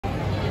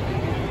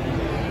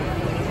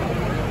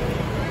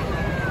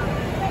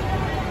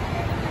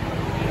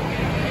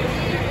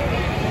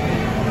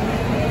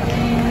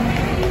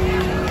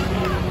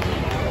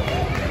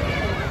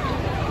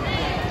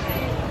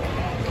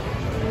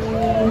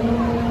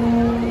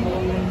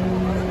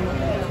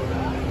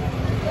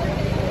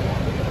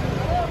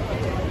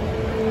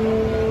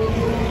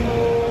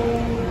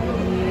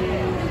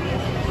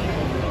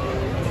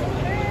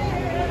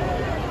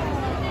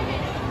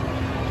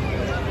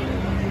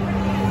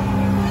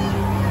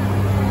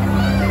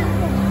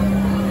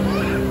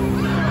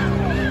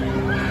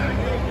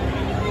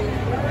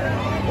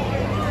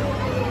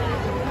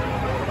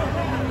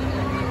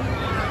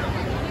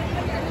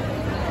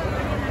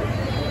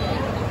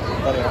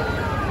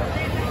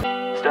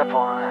Step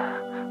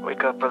 1,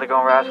 wake up early,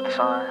 gonna rise with the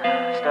sun.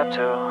 Step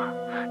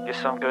 2, get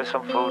some good,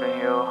 some food in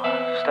you.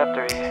 Step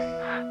 3,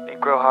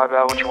 think real hard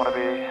about what you wanna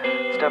be.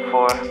 Step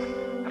 4,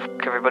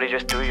 everybody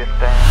just do your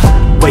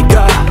thing. Wake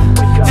up,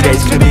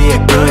 today's gonna be a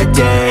good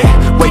day.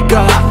 Wake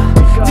up,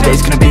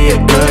 today's gonna be a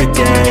good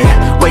day.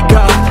 Wake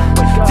up,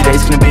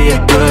 today's gonna be a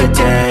good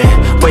day.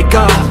 Wake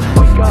up,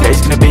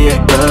 today's gonna be a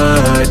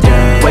good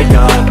day. Wake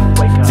up,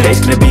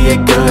 today's gonna be a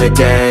good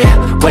day.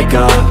 Wake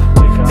up,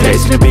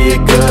 today's gonna be a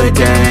good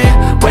day.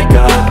 Wake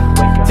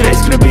up,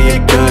 today's gonna be a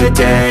good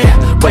day.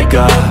 Wake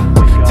up,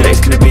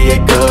 today's gonna be a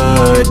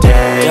good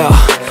day. Yo,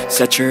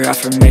 set your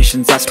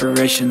affirmations,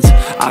 aspirations.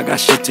 I got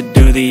shit to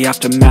do, the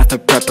aftermath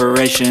of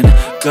preparation.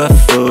 Good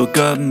food,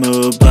 good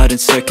mood, blood in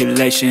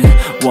circulation.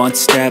 One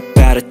step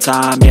at a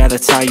time, yeah,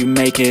 that's how you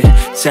make it.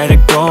 Set a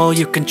goal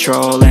you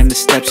control and the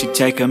steps you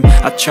take them.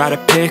 I try to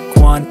pick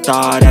one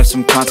thought, have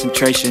some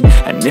concentration.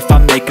 And if I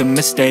make a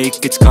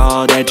mistake, it's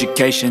called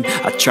education.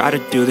 I try to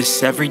do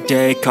this every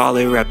day, call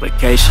it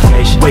replication.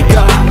 Wake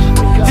up,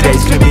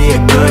 today's gonna be a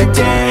good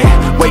day.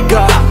 Wake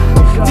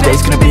up,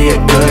 today's gonna be a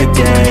good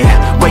day.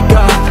 Wake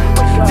up,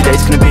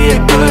 today's gonna be a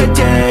good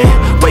day.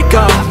 Wake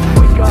up,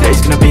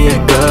 today's gonna be a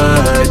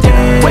good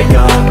day. Wake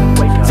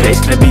up,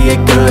 today's gonna be a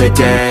good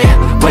day.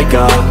 Wake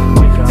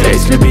up,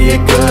 today's gonna be a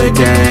good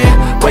day.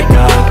 Wake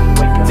up,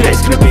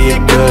 today's gonna be a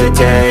good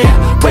day.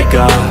 Wake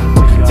up,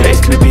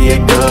 today's gonna be a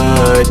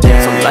good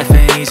day. So life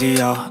ain't easy,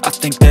 yo, I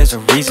think there's a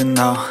reason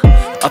though.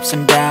 Ups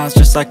and downs,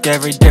 just like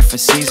every different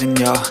season,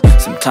 yo.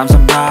 Sometimes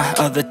I'm high,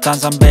 other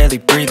times I'm barely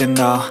breathing,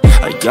 though.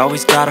 I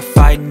always gotta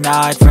fight and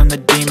hide from the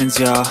demons,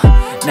 yo.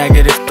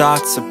 Negative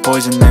thoughts are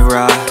poison, they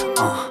rot.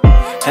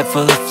 Head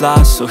full of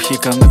flies, so here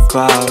come the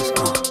clouds.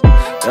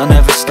 They'll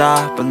never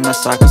stop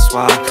unless I can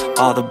swap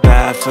all the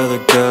bad for the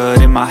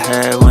good in my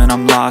head when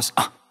I'm lost.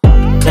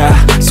 Yeah,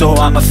 so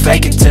I'ma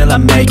fake it till I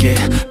make it.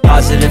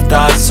 Positive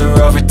thoughts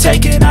are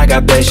overtaken, I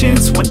got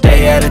patience. One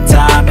day at a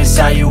time is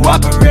how you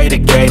operate a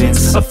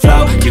cadence. A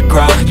flow, you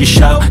grow, you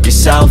show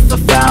yourself a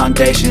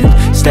foundation.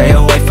 Stay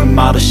away from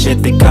all the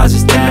shit that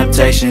causes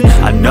temptation.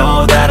 I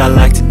know that I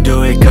like to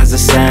do it cause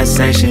it's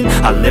sensation.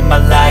 I live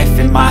my life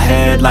in my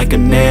head like a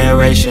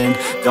narration.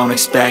 Don't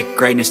expect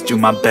greatness, do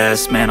my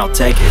best, man, I'll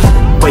take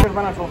it. Wait.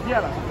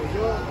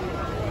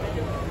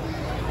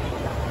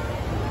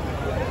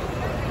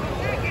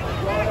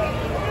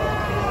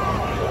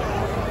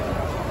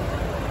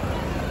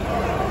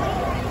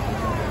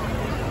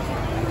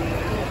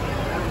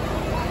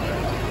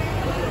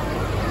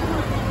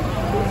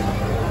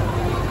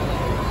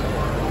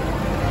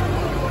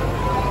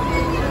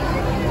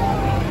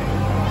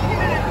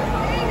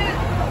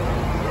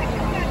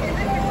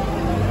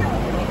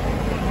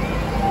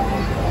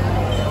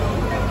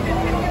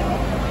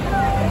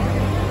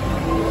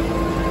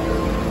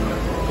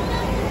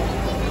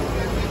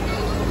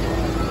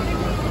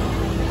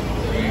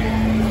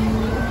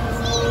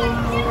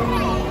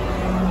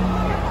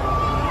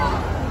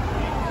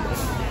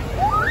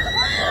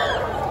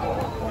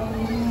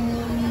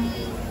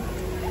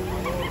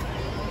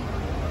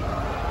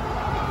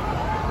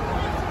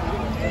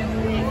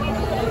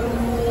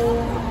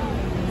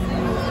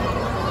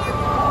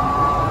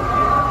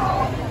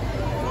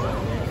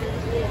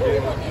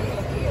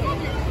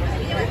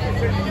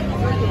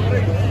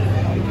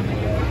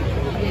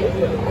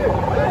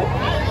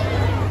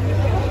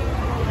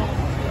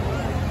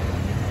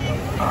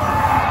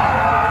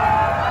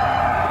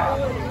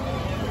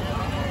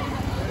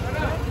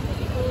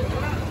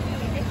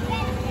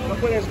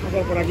 Puedes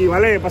pasar por aquí,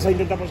 ¿vale? Vas a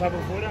intentar pasar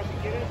por fuera si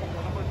quieres.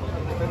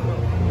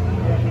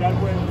 Y al final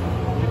pues...